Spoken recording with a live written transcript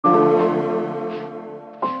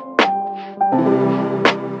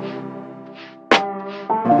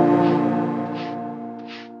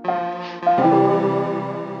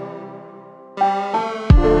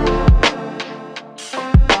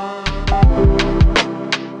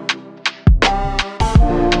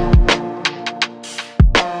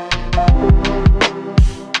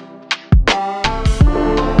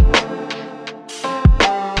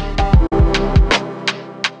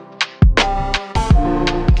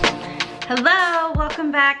Hello, welcome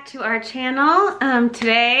back to our channel.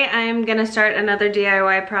 Today I'm gonna start another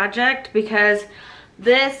DIY project because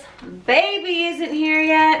this baby isn't here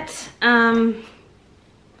yet. Don't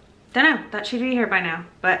know, thought she'd be here by now,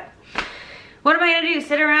 but what am I gonna do?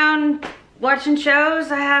 Sit around watching shows?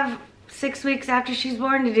 I have 6 weeks after she's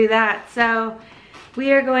born to do that. So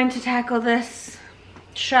we are going to tackle this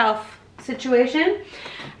shelf situation.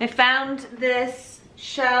 I found this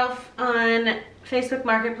shelf on Facebook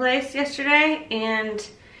Marketplace yesterday, and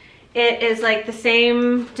it is like the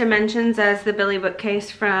same dimensions as the Billy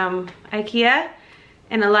bookcase from IKEA,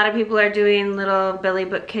 and a lot of people are doing little Billy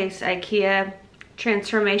bookcase IKEA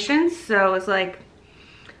transformations, so I was like,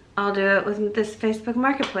 I'll do it with this Facebook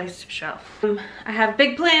Marketplace shelf. I have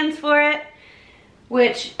big plans for it,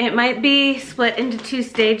 which it might be split into 2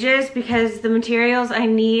 stages because the materials I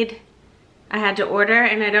need I had to order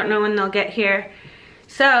and I don't know when they'll get here.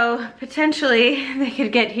 So potentially they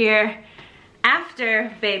could get here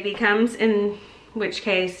after baby comes, in which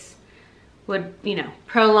case would, you know,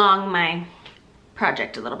 prolong my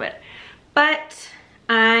project a little bit. But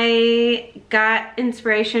I got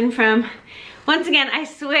inspiration from, once again, I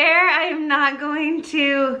swear I am not going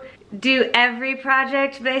to do every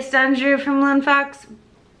project based on Drew from Lone Fox,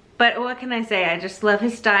 but what can I say? I just love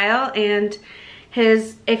his style and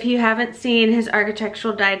his, if you haven't seen his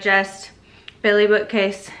Architectural Digest Billy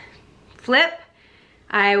bookcase flip,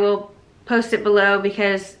 I will post it below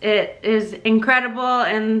because it is incredible,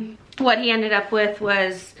 and what he ended up with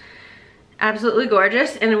was absolutely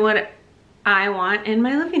gorgeous and what I want in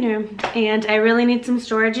my living room. And I really need some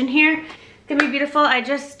storage in here. It's gonna be beautiful. I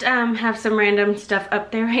just have some random stuff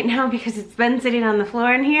up there right now because it's been sitting on the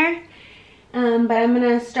floor in here. But I'm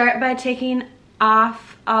gonna start by taking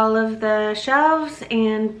off all of the shelves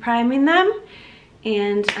and priming them.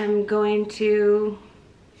 And I'm going to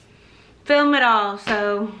film it all,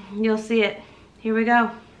 so you'll see it. Here we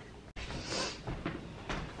go.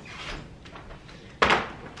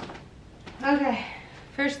 Okay,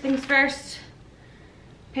 first things first,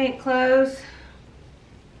 paint clothes,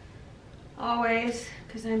 always,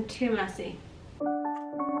 because I'm too messy.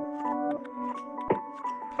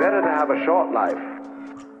 Better to have a short life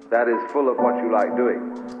that is full of what you like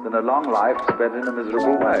doing than a long life spent in a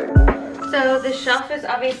miserable way. So the shelf is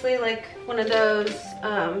obviously like one of those,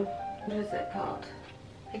 what is it called?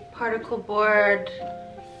 Like particle board,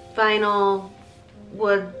 vinyl,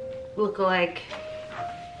 wood look-alike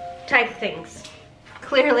type things.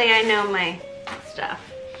 Clearly I know my stuff.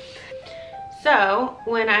 So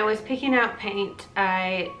when I was picking out paint,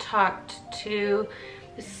 I talked to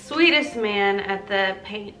the sweetest man at the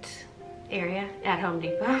paint area at Home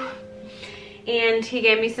Depot. And he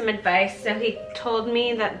gave me some advice. So he told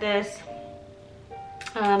me that this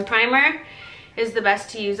primer is the best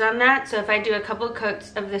to use on that. So if I do a couple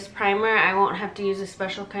coats of this primer, I won't have to use a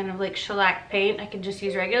special kind of like shellac paint. I can just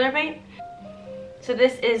use regular paint. So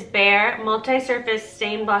this is Behr Multi-Surface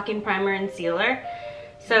Stain Blocking Primer and Sealer.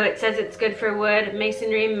 So it says it's good for wood,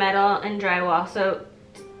 masonry, metal, and drywall. So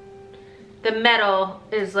the metal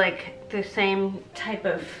is like the same type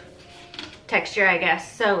of texture, I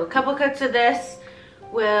guess. So a couple coats of this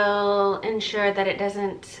will ensure that it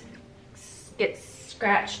doesn't get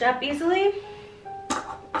scratched up easily.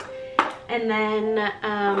 And then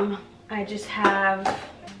I just have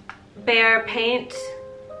Behr paint.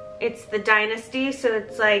 It's the Dynasty, so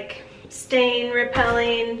it's like stain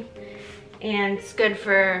repelling, and it's good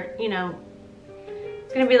for, you know,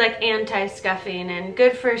 it's gonna be like anti-scuffing and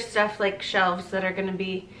good for stuff like shelves that are gonna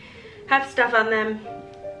be, have stuff on them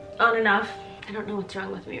on and off. I don't know what's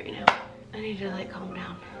wrong with me right now. I need to like calm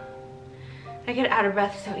down. I get out of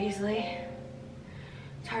breath so easily.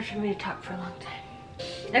 It's hard for me to talk for a long time.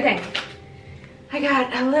 Okay, I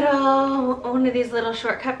got a little, one of these little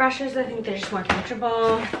shortcut brushes. I think they're just more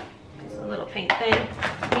comfortable. It's a little paint thing.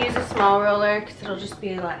 I use a small roller because it'll just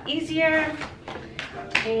be a lot easier.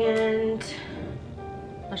 And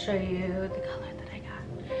I'll show you the color that I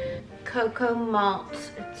got. Coco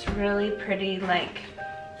Malt. It's really pretty, like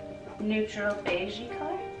neutral beigey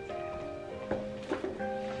color.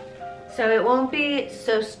 So it won't be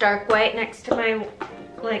so stark white next to my,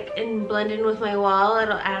 like, and blend in with my wall.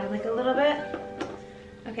 It'll add like a little bit.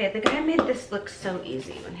 Okay, the guy made this look so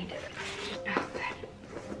easy when he did it. Okay.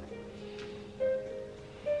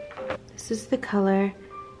 This is the color.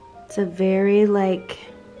 It's a very like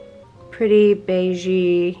pretty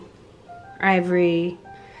beigey ivory,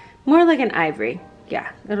 more like an ivory.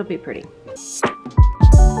 Yeah, it'll be pretty.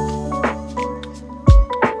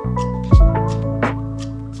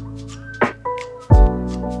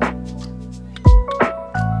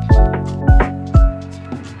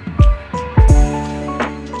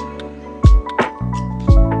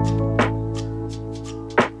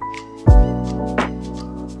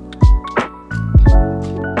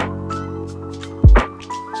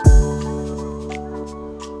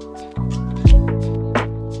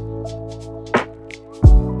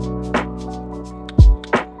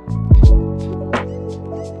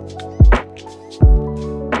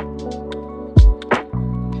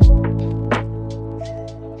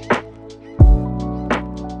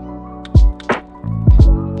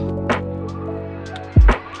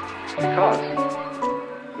 Because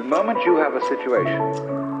the moment you have a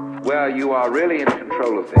situation where you are really in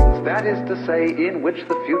control of things, that is to say, in which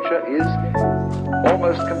the future is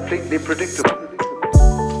almost completely predictable.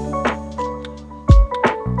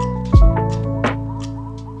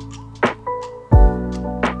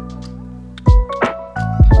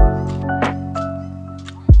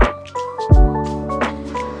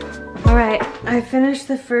 Alright, I finished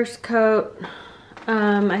the first coat.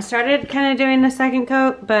 I started kind of doing the second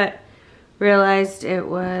coat, but realized it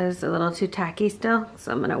was a little too tacky still,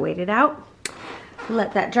 so I'm gonna wait it out.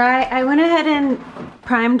 Let that dry. I went ahead and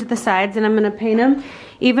primed the sides and I'm gonna paint them.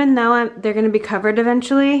 Even though they're gonna be covered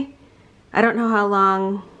eventually, I don't know how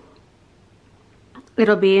long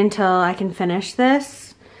it'll be until I can finish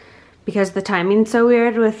this because the timing's so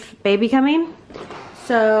weird with baby coming.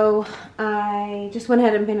 So I just went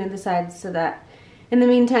ahead and painted the sides so that in the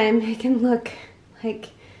meantime it can look like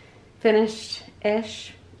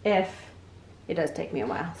finished-ish if it does take me a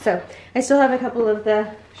while. So I still have a couple of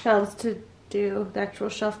the shelves to do, the actual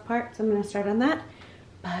shelf part, so I'm gonna start on that,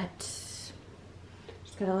 but just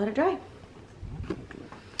gotta let it dry.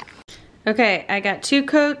 Okay, I got 2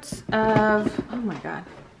 coats of, oh my God.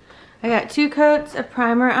 I got 2 coats of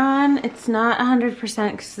primer on. It's not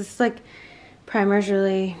 100% because this like primer's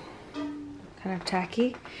really kind of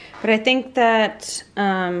tacky, but I think that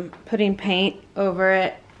putting paint over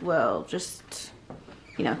it will just,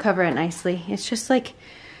 you know, cover it nicely. It's just like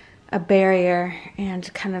a barrier and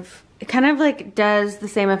it kind of like does the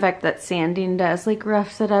same effect that sanding does, like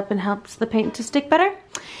roughs it up and helps the paint to stick better.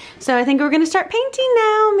 So I think we're gonna start painting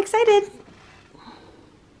now. I'm excited.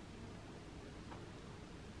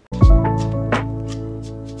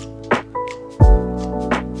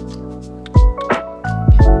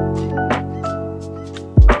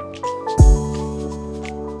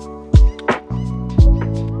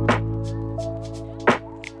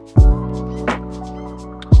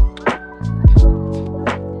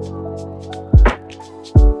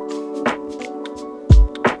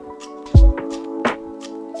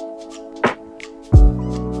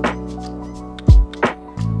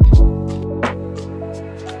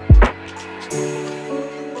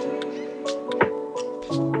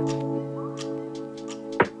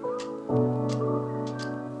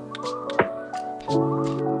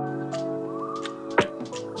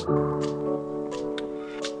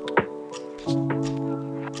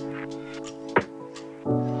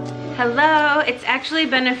 Hello, it's actually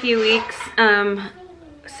been a few weeks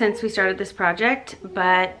since we started this project,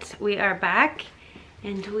 but we are back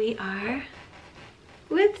and we are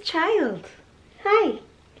with child. Hi.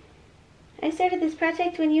 I started this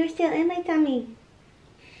project when you were still in my tummy.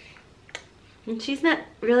 And she's not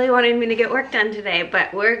really wanting me to get work done today,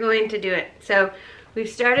 but we're going to do it. So we've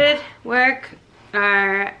started work.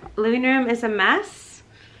 Our living room is a mess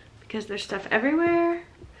because there's stuff everywhere.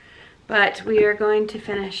 But we are going to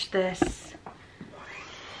finish this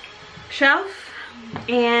shelf,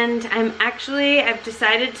 and I've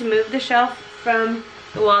decided to move the shelf from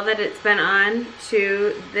the wall that it's been on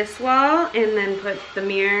to this wall and then put the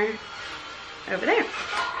mirror over there.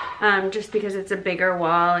 Just because it's a bigger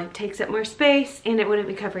wall, it takes up more space and it wouldn't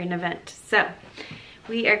be covering a vent. So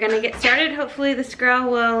we are gonna get started. Hopefully this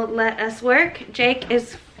girl will let us work. Jake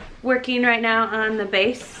is working right now on the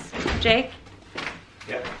base. Jake?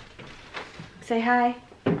 Yep. Say hi.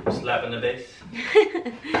 Slapping the base.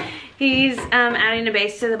 He's adding a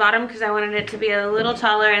base to the bottom because I wanted it to be a little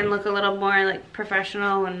taller and look a little more like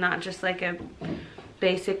professional and not just like a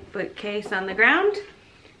basic bookcase on the ground.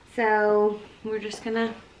 So we're just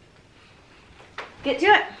gonna get to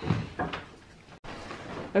it.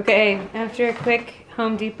 Okay, after a quick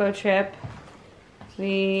Home Depot trip,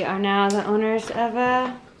 we are now the owners of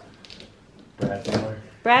a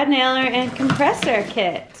Brad Nailer and compressor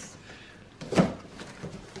kit.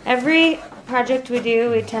 Every project we do,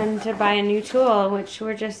 we tend to buy a new tool, which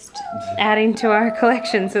we're just adding to our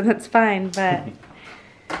collection, so that's fine, but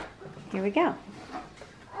here we go.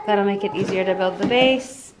 That'll make it easier to build the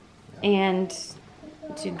base and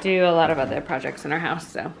to do a lot of other projects in our house,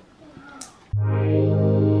 so.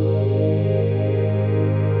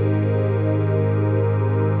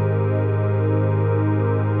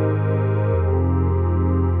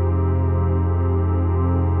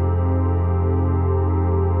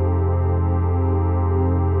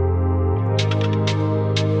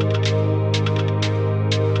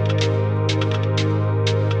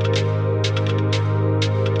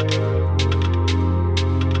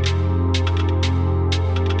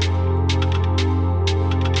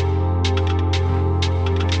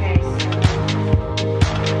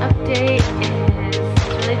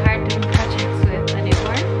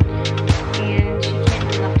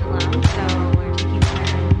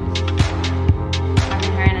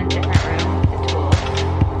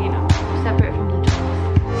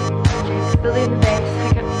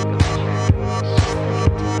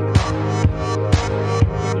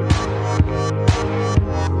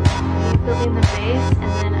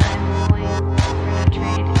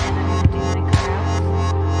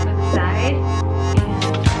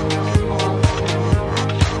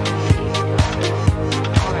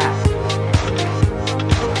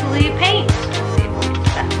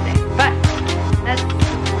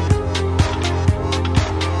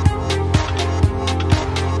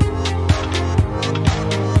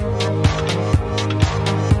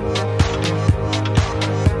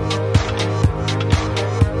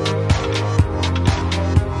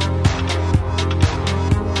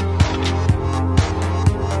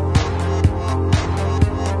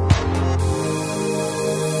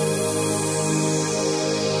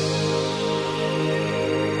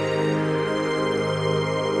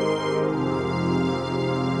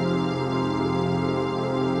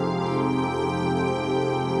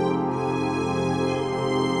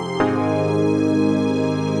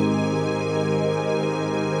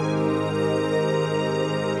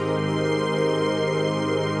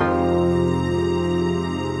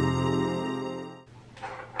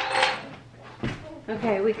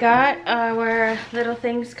 we got our little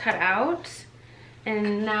things cut out,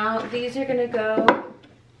 and now these are gonna go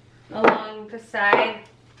along the side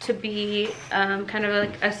to be kind of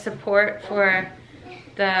like a support for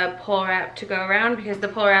the pole wrap to go around, because the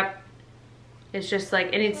pole wrap is just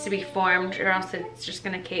like, it needs to be formed or else it's just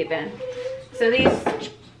gonna cave in. So these,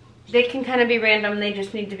 they can kind of be random, they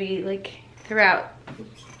just need to be like throughout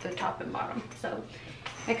the top and bottom. So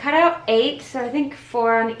I cut out 8, so I think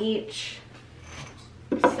 4 on each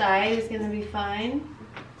side is gonna be fine.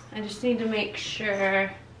 I just need to make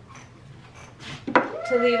sure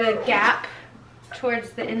to leave a gap towards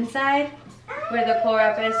the inside where the pole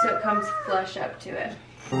wrap is, so it comes flush up to it.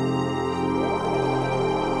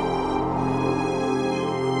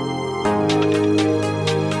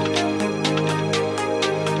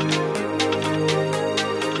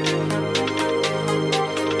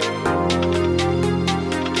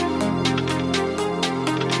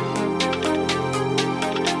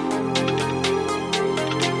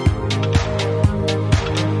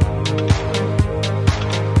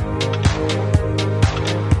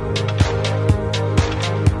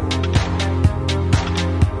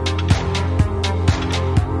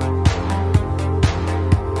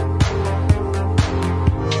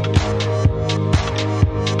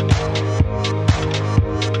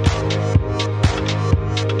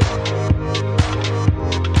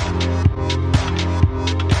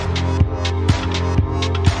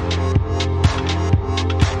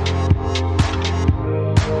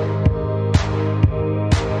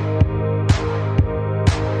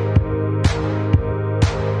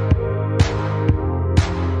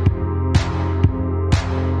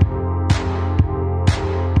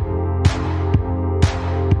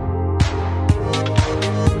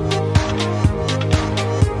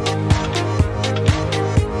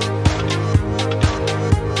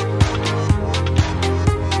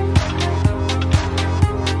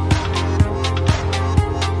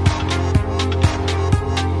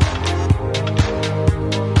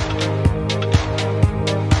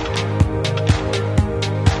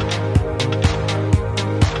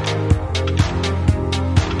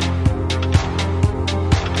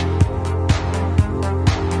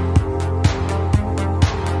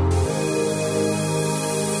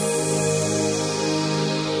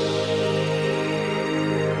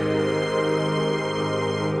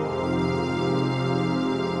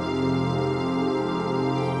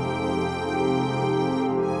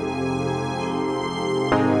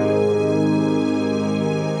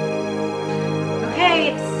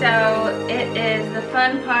 So it is the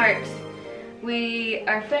fun part. We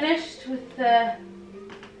are finished with the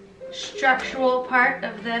structural part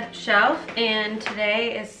of the shelf, and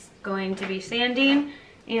today is going to be sanding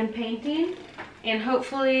and painting and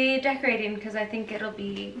hopefully decorating, because I think it'll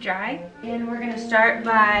be dry. And we're gonna start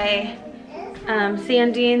by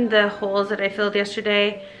sanding the holes that I filled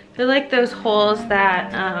yesterday. They're like those holes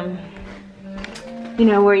that you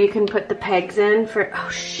know, where you can put the pegs in for, oh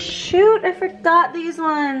shoot, I forgot these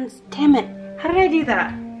ones. Damn it, how did I do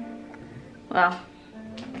that? Well,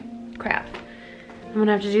 crap. I'm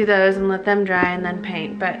gonna have to do those and let them dry and then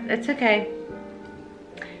paint, but it's okay.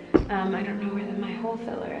 I don't know where my hole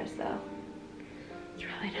filler is though. It's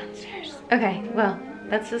probably downstairs. Okay, well,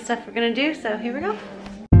 that's the stuff we're gonna do, so here we go.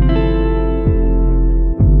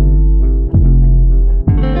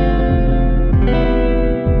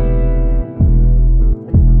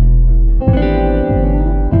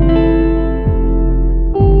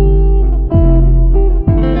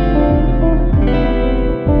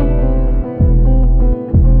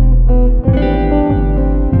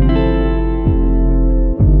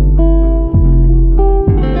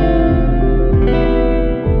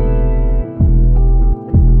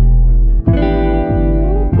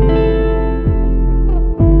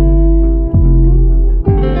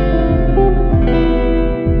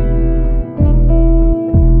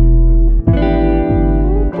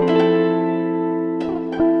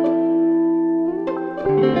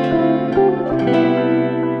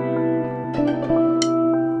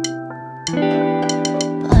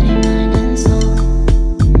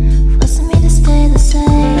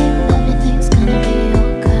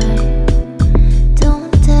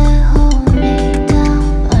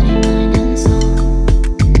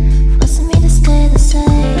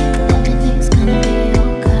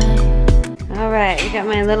 Got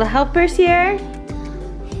my little helpers here.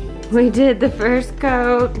 We did the first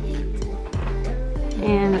coat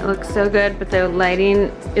and it looks so good, but the lighting,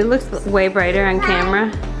 it looks way brighter on camera.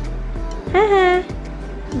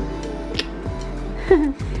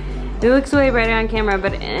 It looks way brighter on camera,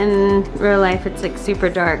 but in real life it's like super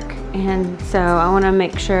dark, and so I want to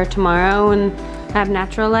make sure tomorrow when I have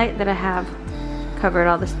natural light that I have covered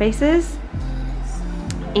all the spaces.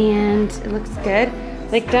 And it looks good.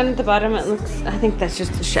 Like down at the bottom it looks, I think that's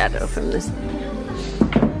just a shadow from this.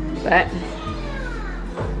 But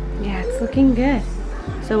yeah, it's looking good.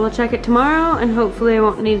 So we'll check it tomorrow and hopefully I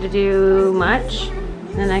won't need to do much.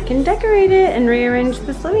 Then I can decorate it and rearrange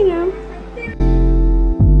this living room.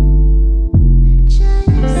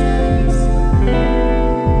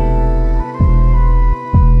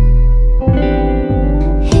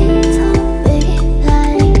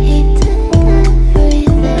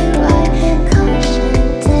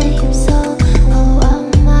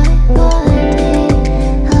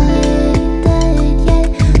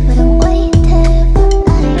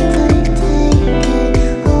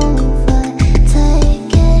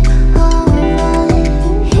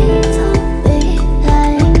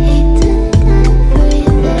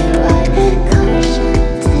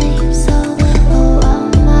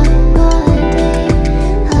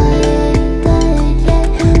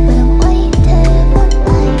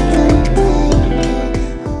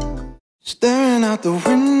 Staring out the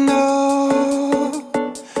window,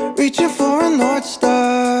 reaching for a North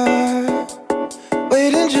Star,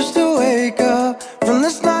 waiting just to wake up from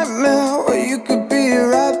this nightmare where you could be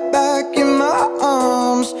right back in my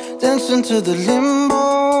arms, dancing to the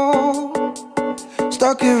limbo,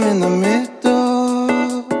 stuck here in the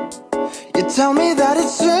middle. You tell me that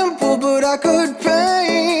it's simple, but I could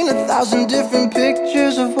paint 1,000 different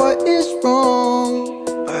pictures of what is wrong.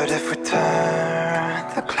 But if we turn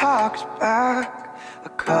the clocks back a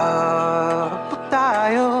couple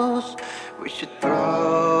dials, we should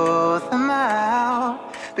throw them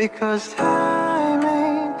out, because time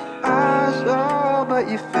ain't ours, oh, but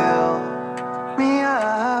you fill me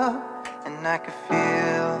up, and I can feel